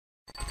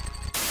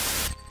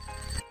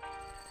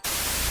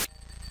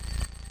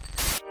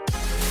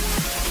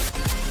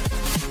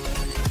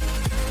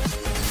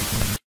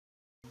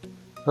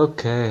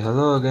Okay,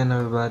 hello again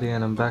everybody,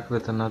 and I'm back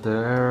with another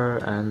error,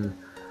 and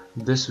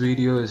this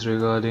video is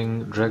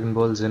regarding Dragon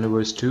Ball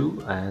Xenoverse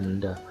 2,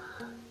 and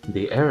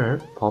the error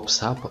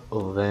pops up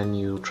when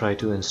you try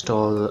to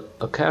install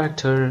a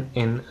character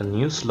in a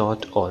new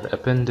slot or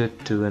append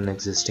it to an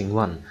existing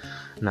one.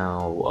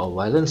 Now,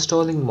 while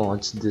installing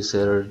mods, this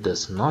error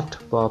does not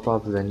pop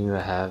up when you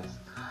have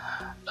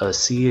a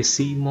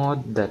CAC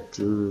mod that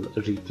will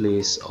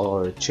replace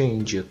or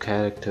change your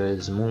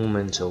character's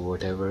movements or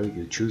whatever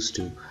you choose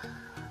to.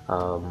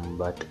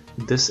 But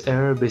this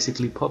error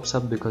basically pops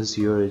up because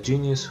you're a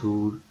genius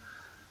who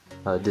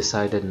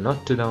decided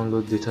not to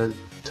download the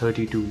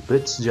 32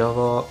 bits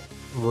Java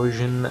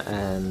version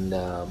and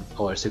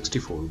or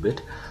 64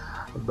 bit,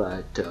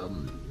 but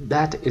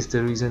that is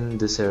the reason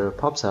this error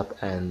pops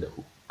up, and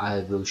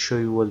I will show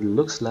you what it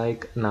looks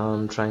like. Now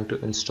I'm trying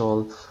to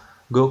install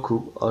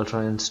Goku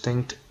Ultra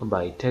Instinct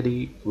by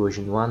Teddy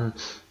version 1,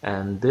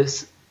 and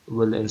this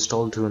will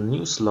install to a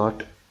new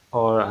slot,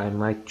 or I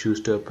might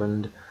choose to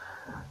append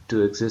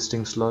to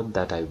existing slot.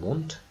 That I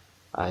won't.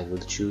 I will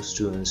choose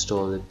to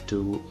install it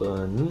to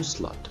a new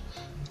slot.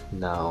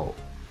 Now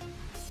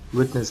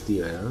witness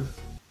the error.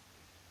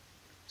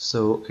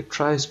 So it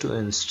tries to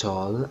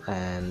install,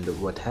 and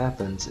what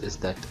happens is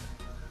that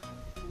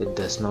it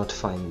does not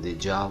find the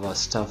Java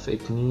stuff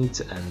it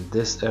needs, and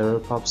this error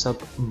pops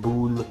up: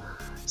 bool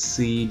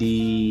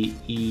cd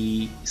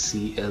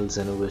ecl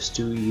Xenoverse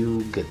 2.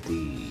 You get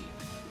the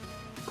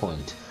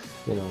point,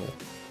 you know.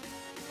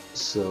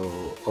 So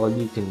all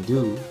you can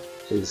do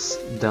is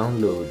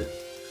download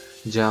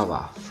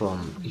Java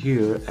from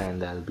here,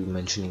 and I'll be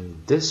mentioning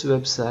this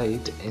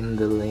website in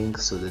the link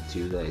so that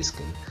you guys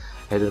can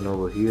head on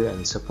over here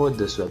and support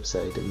this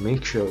website. And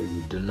make sure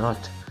you do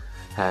not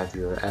have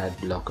your ad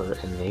blocker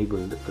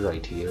enabled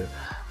right here,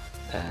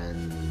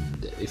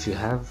 and if you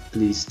have,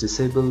 please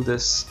disable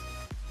this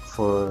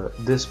for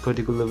this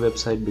particular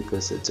website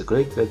because it's a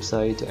great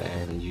website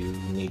and you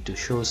need to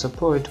show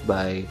support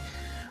by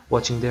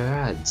watching their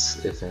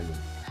ads, if any.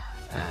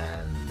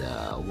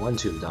 And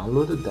once you've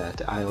downloaded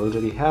that, I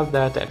already have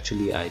that.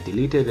 Actually, I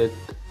deleted it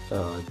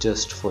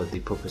just for the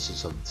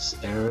purposes of this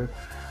error.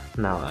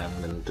 Now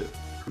I'm going to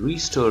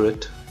restore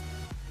it.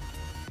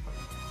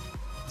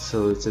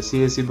 So it's a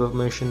CAC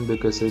permission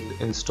because it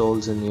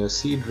installs in your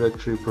C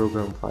directory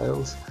program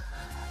files,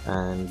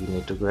 and you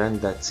need to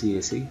grant that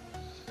CAC.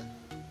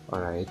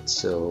 Alright,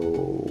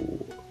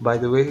 so by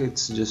the way,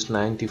 it's just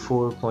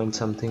 94 point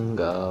something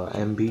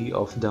MB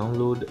of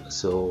download,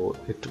 so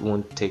it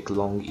won't take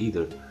long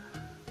either.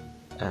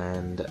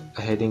 And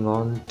heading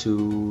on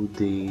to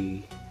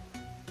the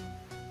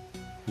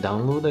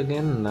download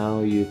again, now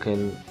you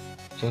can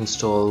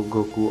install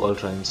Goku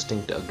Ultra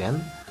Instinct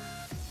again.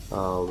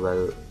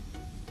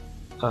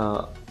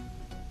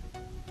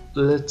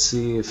 Let's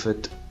see if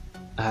it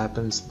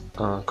happens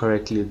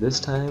correctly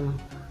this time.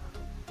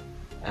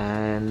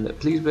 And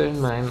please bear in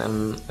mind,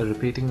 I'm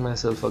repeating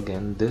myself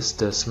again, this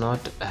does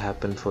not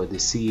happen for the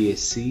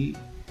CAC.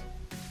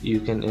 You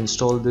can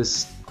install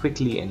this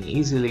quickly and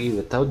easily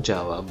without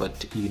Java,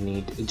 but you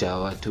need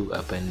Java to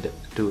append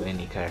to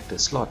any character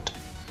slot.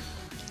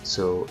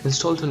 So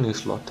install to new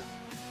slot,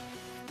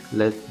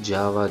 let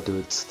Java do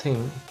its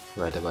thing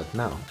right about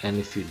now. And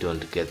if you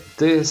don't get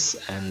this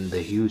and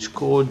the huge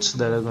codes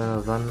that are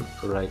gonna run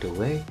right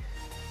away,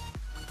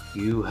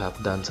 you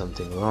have done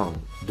something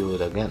wrong. Do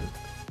it again.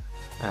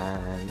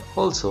 And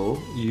also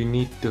you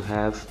need to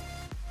have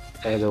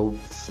Adobe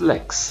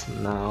Flex.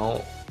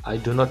 Now I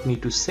do not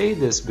need to say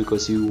this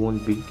because you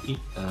won't be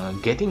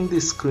getting the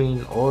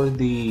screen or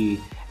the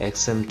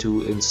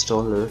XM2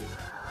 installer,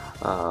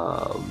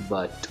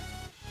 but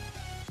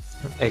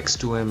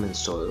X2M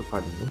installer,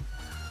 pardon me,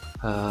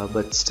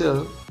 but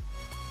still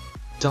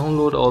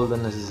download all the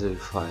necessary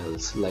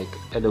files like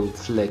Adobe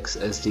Flex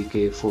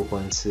SDK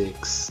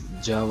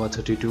 4.6, Java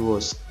 32 or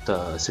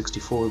the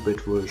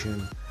 64-bit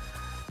version,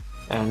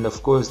 and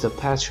of course the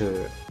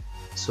patcher.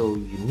 So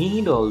you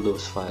need all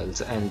those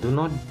files, and do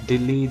not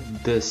delete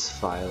this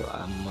file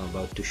I'm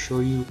about to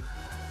show you.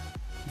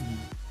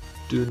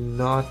 Do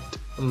not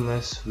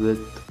mess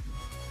with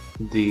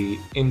the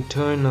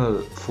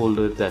internal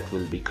folder that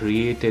will be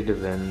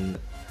created when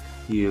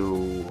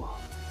you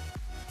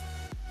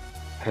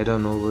head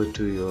on over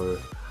to your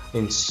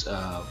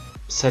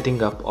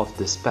setting up of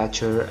this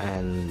patcher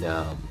and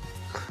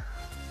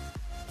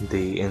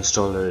the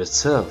installer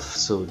itself.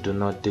 So do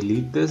not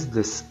delete this.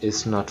 This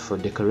is not for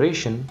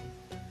decoration,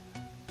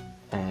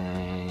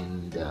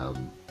 and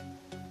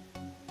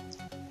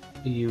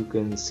you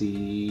can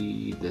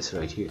see this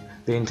right here.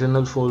 The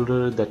internal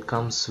folder that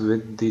comes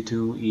with the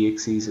two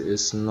exes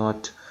is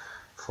not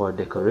for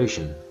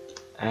decoration,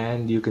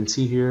 and you can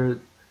see here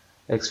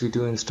XV2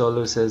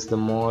 installer says the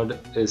mod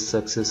is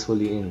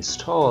successfully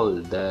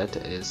installed. That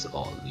is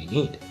all we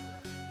need.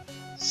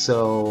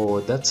 So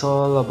that's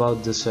all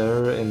about this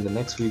error. In the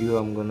next video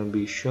I'm gonna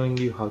be showing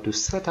you how to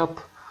set up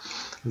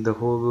the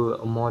whole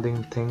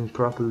modding thing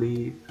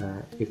properly.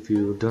 If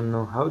you don't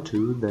know how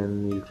to,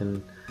 then you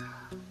can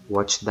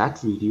watch that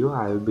video.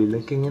 I will be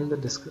linking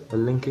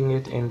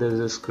it in the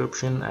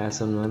description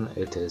as and when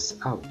it is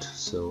out.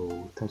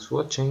 So thanks for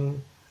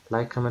watching.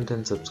 Like, comment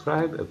and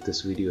subscribe if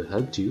this video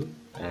helped you,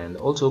 and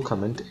also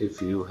comment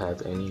if you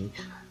have any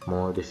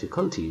more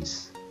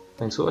difficulties.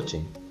 Thanks for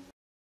watching.